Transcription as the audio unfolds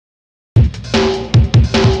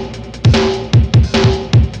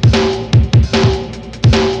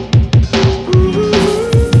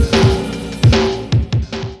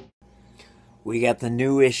We got the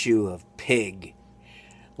new issue of Pig.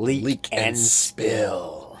 Leak and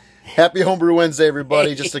Spill. Happy Homebrew Wednesday,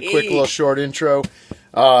 everybody. Just a quick little short intro.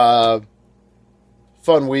 Fun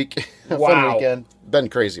week. Wow. Fun weekend. Been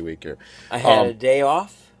crazy week here. I had a day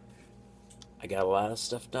off. I got a lot of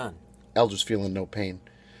stuff done. Elder's feeling no pain.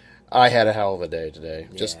 I had a hell of a day today.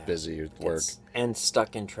 Just busy with work. And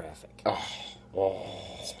stuck in traffic. Oh.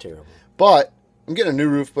 It's terrible. But I'm getting a new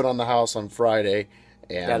roof put on the house on Friday.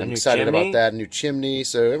 And Got a I'm new excited chimney? about that. New chimney.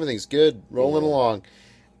 So everything's good. Rolling along.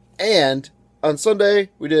 And on Sunday,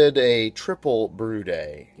 we did a triple brew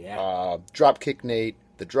day. Yeah. Dropkick Nate,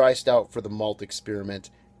 the dry stout for the Malt Experiment,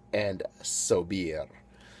 and SOBIIR.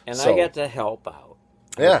 And I got to help out.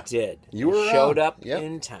 Yeah. I did. You were showed around. up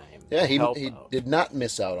in time. Yeah, to he help out. did not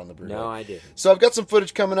miss out on the brew. No, I didn't. So I've got some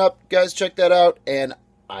footage coming up. Guys, check that out. And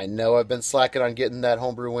I know I've been slacking on getting that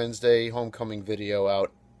Homebrew Wednesday homecoming video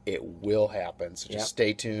out. It will happen. So just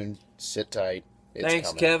stay tuned. Sit tight. It's Thanks,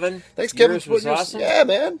 coming. Kevin. Thanks, Kevin. Yours for was putting awesome. Yeah,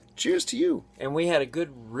 man. Cheers to you. And we had a good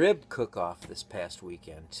rib cook-off this past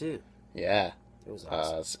weekend, too. Yeah. It was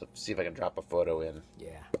awesome. See if I can drop a photo in.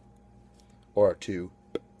 Yeah. Or two.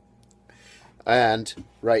 And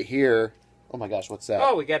right here, oh my gosh, what's that?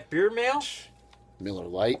 Oh, we got beer mail? Miller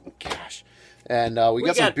Lite. Gosh. And we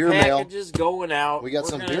got some beer packages mail. going out. We got We're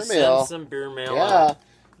some gonna beer send mail. some beer mail Yeah. out.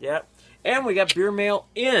 Yep. And we got beer mail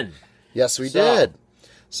in. Yes, we So, did.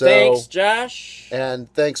 So thanks, Josh.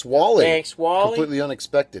 And thanks, Wally. Thanks, Wally. Completely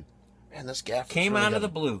unexpected. Man, this gaffer Came really out of got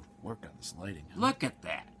the blue. work on this lighting. Huh? Look at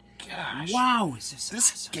that. Gosh. Wow, is this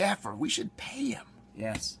This awesome. gaffer, we should pay him.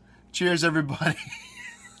 Yes. Cheers, everybody.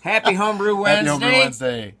 Happy Homebrew Wednesday. Happy Homebrew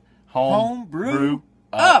Wednesday. Homebrew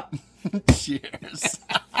up. Cheers.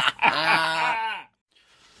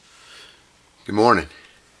 Good morning.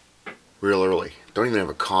 Real early. Don't even have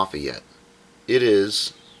a coffee yet. It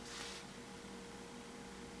is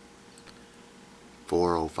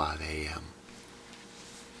 4:05 a.m.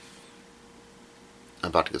 I'm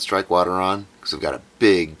about to get strike water on because I've got a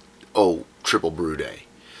big, triple brew day.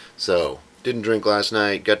 So, didn't drink last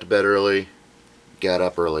night, got to bed early, got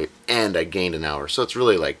up early, and I gained an hour. So it's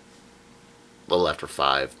really like a little after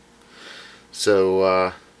 5.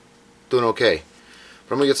 So, doing okay.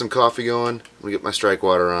 But I'm going to get some coffee going, I'm going to get my strike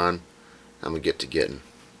water on, I'm going to get to getting.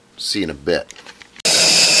 See you in a bit.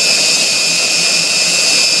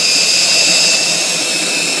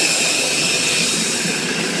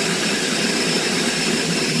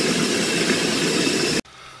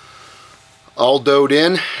 All doughed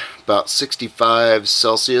in, about 65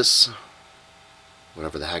 Celsius,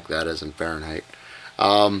 whatever the heck that is in Fahrenheit.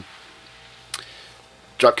 Dropkick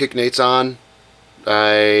Nate's on.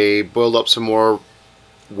 I boiled up some more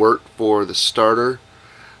wort for the starter.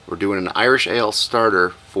 We're doing an Irish Ale starter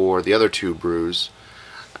for the other two brews.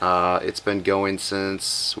 It's been going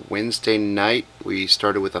since Wednesday night. We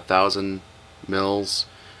started with 1,000 mils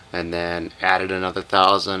and then added another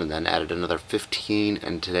 1,000 and then added another 15,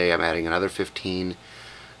 and today I'm adding another 15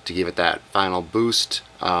 to give it that final boost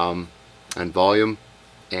and volume.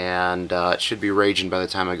 And it should be raging by the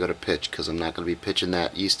time I go to pitch, because I'm not going to be pitching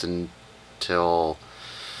that yeast until,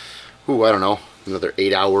 I don't know, another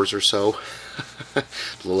 8 hours or so. A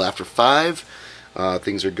little after 5.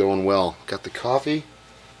 Things are going well. Got the coffee.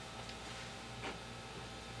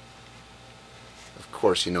 Of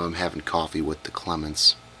course, you know I'm having coffee with the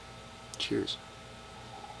Clements. Cheers.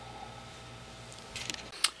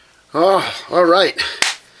 Oh, alright.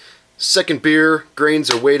 Second beer.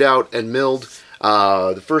 Grains are weighed out and milled.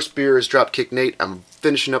 The first beer is Dropkick Nate. I'm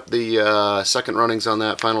finishing up the second runnings on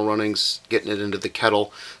that, final runnings, getting it into the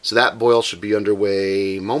kettle. So that boil should be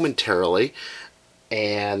underway momentarily.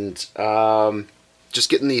 And just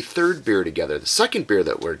getting the third beer together. The second beer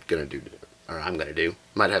that we're going to do, or I'm going to do,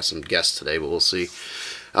 might have some guests today, but we'll see.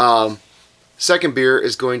 Second beer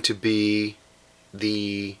is going to be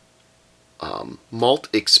the Malt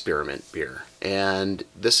Experiment beer. And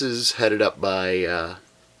this is headed up by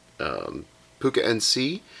Puka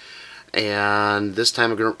NC. And this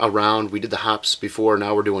time around, we did the hops before,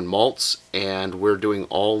 now we're doing malts, and we're doing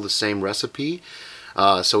all the same recipe.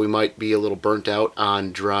 So we might be a little burnt out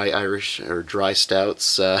on dry Irish or dry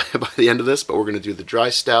stouts by the end of this, but we're going to do the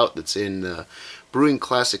dry stout that's in the Brewing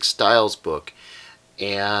Classic Styles book.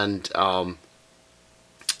 And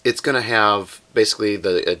it's going to have basically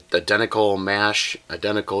the identical mash,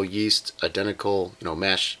 identical yeast, identical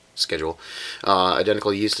mash schedule,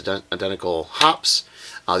 identical yeast, identical hops.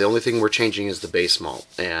 The only thing we're changing is the base malt,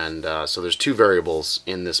 and so there's 2 variables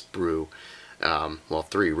in this brew. Well,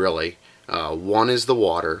 3 really. One is the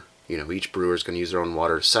water. Each brewer is going to use their own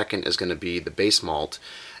water. Second is going to be the base malt,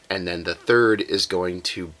 and then the third is going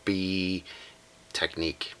to be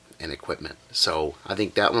technique. and equipment. So I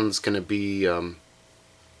think that one's going to be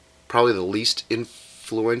probably the least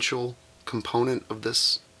influential component of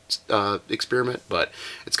this experiment, but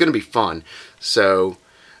it's going to be fun. So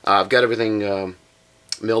I've got everything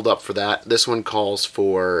milled up for that. This one calls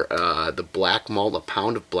for the black malt, a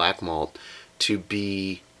pound of black malt, to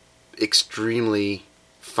be extremely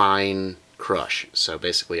fine crush, so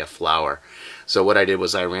basically a flour. So what I did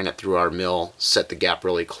was I ran it through our mill, set the gap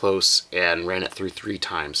really close, and ran it through 3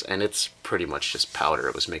 times, and it's pretty much just powder.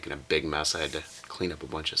 It was making a big mess. I had to clean up a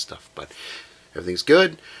bunch of stuff, but everything's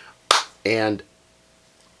good. And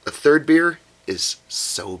the third beer is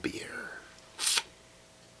SOBIIR.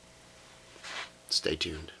 Stay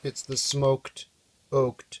tuned. It's the smoked,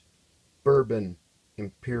 oaked, bourbon,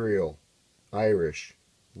 imperial, Irish,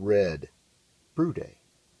 red, brew day,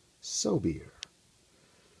 SOBIIR.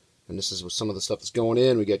 And this is with some of the stuff that's going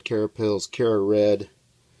in. We got Carapils, Cara Red,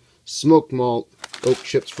 smoked malt, oak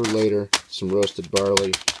chips for later, some roasted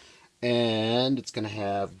barley, and it's going to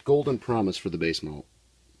have Golden Promise for the base malt.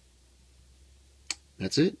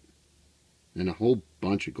 That's it. And a whole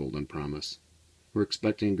bunch of Golden Promise. We're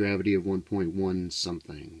expecting gravity of 1.1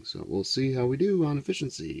 something, so we'll see how we do on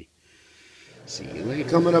efficiency. See you later.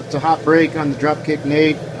 Coming up to hot break on the Dropkick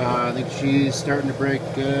Nate. I think she's starting to break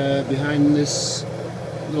behind this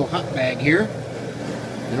little hot bag here.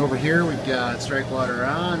 And over here we've got strike water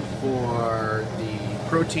on for the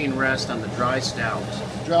protein rest on the dry stout.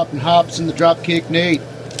 Dropping hops in the Dropkick Nate.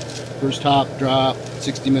 First hop drop,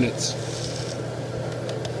 60 minutes.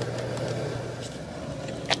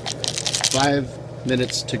 5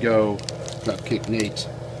 minutes to go. Dropkick Nate.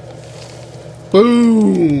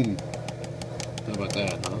 Boom! How about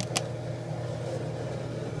that, huh?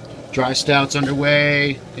 Dry stout's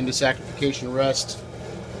underway into sacrification rest.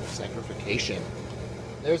 Sacrification.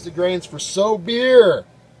 There's the grains for SOBIIR.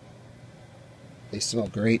 They smell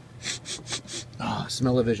great. Oh,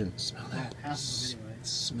 smell-o-vision. Smell that.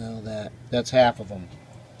 Smell that. That's half of them.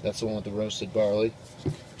 That's the one with the roasted barley.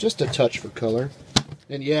 Just a touch for color.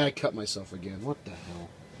 And yeah, I cut myself again. What the hell?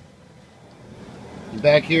 And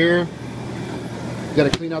back here,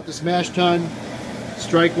 got to clean out this mash tun.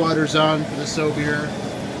 Strike water's on for the SOBIIR.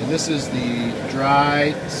 And this is the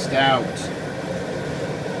dry stout.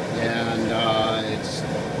 And it's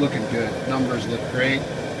looking good. Numbers look great.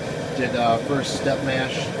 Did first step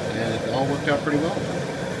mash, and it all worked out pretty well.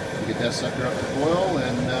 We get that sucker up to boil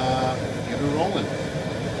and get it rolling.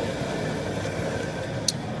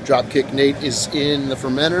 Dropkick Nate is in the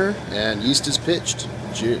fermenter, and yeast is pitched.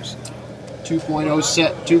 Cheers. 2.0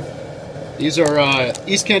 set. These are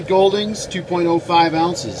East Kent Goldings, 2.05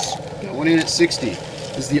 ounces. Got one in at 60.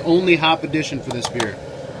 This is the only hop addition for this beer.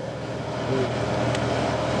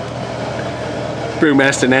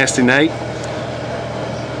 Brewmaster Nasty Night.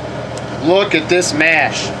 Look at this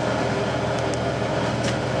mash.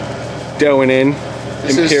 Going in.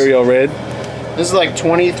 Imperial Red. This is like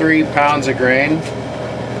 23 pounds of grain.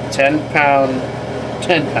 10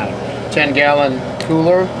 gallon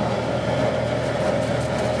cooler.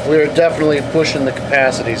 We're definitely pushing the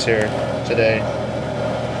capacities here today.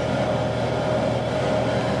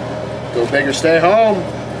 Go big or stay home.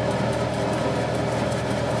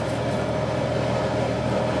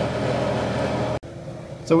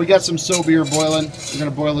 So we got some SOBIIR boiling. We're going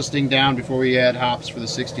to boil this thing down before we add hops for the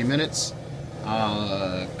 60 minutes.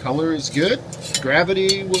 Color is good.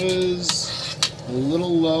 Gravity was a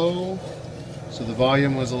little low, so the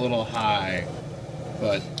volume was a little high.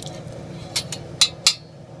 But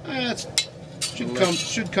it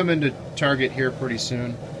should come into target here pretty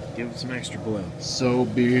soon. Give it some extra boil.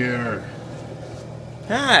 SOBIIR.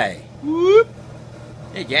 Hi. Whoop.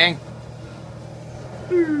 Hey, gang.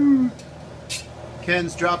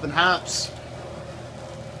 Ken's dropping hops.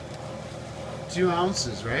 2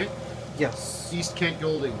 ounces, right? Yes. East Kent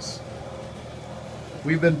Goldings.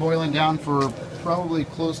 We've been boiling down for probably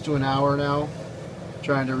close to an hour now,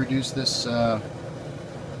 trying to reduce this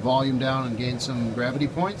volume down and gain some gravity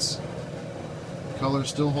points. Color's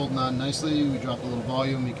still holding on nicely. We dropped a little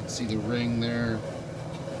volume. You can see the ring there.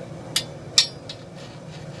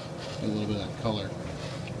 A little bit of that color.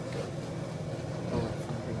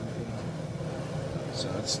 So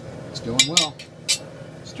it's going well.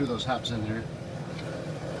 Let's throw those hops in there.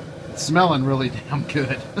 It's smelling really damn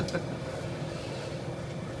good. I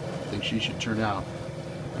think she should turn out.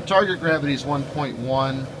 Our target gravity is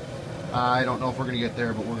 1.1. I don't know if we're going to get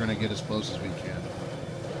there, but we're going to get as close as we can.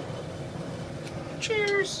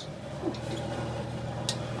 Cheers!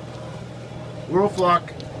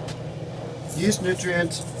 Whirlflock. Yeast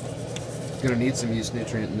nutrient. Going to need some yeast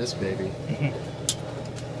nutrient in this baby.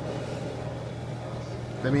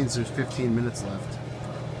 That means there's 15 minutes left.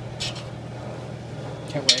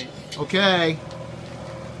 Can't wait. Okay.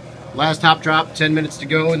 Last hop drop, 10 minutes to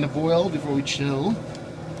go in the boil before we chill.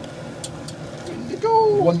 Ready to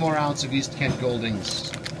go. 1 more ounce of East Kent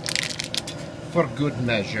Goldings. For good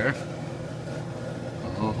measure.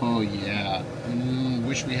 Oh yeah.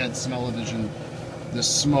 Wish we had smell-o-vision. The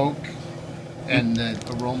smoke and the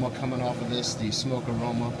aroma coming off of this, the smoke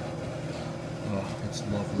aroma. Oh, it's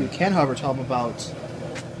lovely. We can, however, tell them about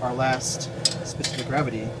our last specific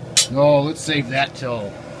gravity. No, let's save that till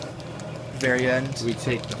Very end. we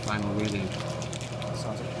take the final reading. Sounds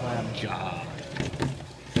like a plan. God.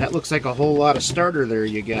 That looks like a whole lot of starter there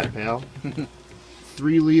you got, pal.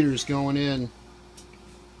 3 liters going in.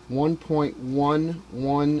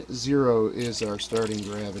 1.110 is our starting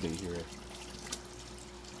gravity here.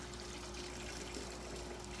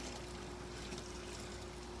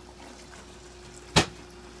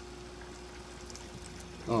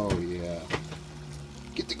 Oh yeah.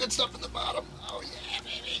 Get the good stuff in the bottom. Oh yeah,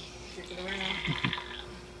 baby. Shake it around.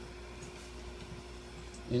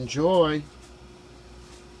 Enjoy.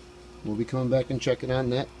 We'll be coming back and checking on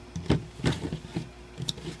that.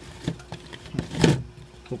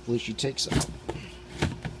 Hopefully she takes it.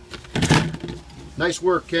 Nice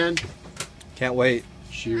work, Ken. Can't wait.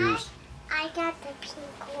 Cheers. I got the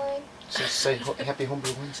pink one. Say Happy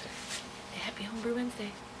Homebrew Wednesday. Happy Homebrew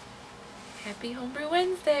Wednesday. Happy Homebrew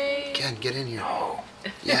Wednesday. Ken, get in here. Oh,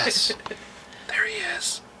 yes. There he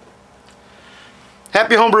is.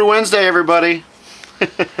 Happy Homebrew Wednesday, everybody.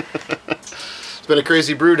 It's been a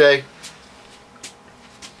crazy brew day.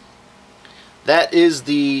 That is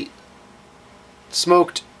the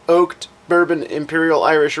smoked oaked bourbon Imperial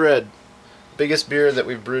Irish Red. Biggest beer that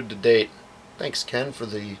we've brewed to date. Thanks, Ken, for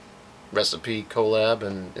the recipe collab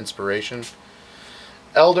and inspiration.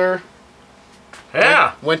 Elder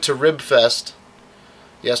went to Rib Fest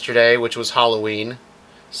yesterday, which was Halloween.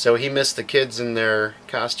 So he missed the kids in their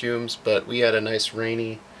costumes, but we had a nice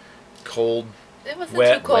rainy, cold, It wasn't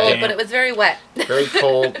Wet, too cold, damp. but it was very wet. very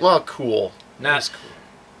cold, well, cool. Not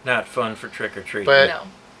fun for trick or treat. But No.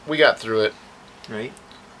 we got through it. Right?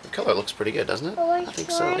 The color looks pretty good, doesn't it? I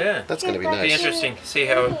think so. Yeah. That's going to be It'd be nice. interesting to see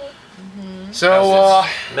how it So,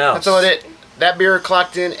 melts. that's about it. That beer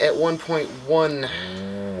clocked in at 1.1.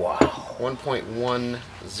 Wow. 1.10.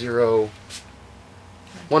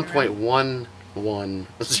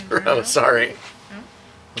 1.110. Sorry.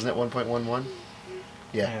 Wasn't it 1.11?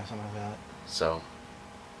 Yeah, something like that. So,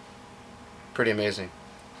 pretty amazing.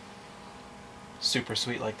 Super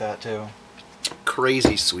sweet like that, too.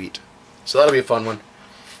 Crazy sweet. So that'll be a fun one.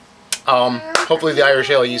 Hopefully the Irish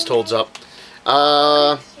Ale yeast holds up.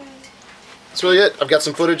 That's really it. I've got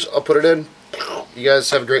some footage. I'll put it in. You guys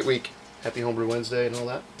have a great week. Happy Homebrew Wednesday and all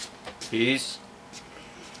that. Peace.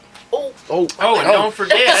 Oh, and don't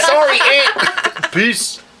forget. Sorry, Aunt.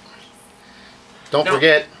 Peace. Don't No.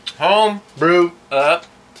 forget. Home, Brew. up.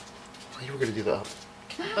 You were going to do the up.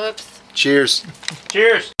 Oops. Cheers.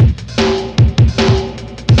 Cheers.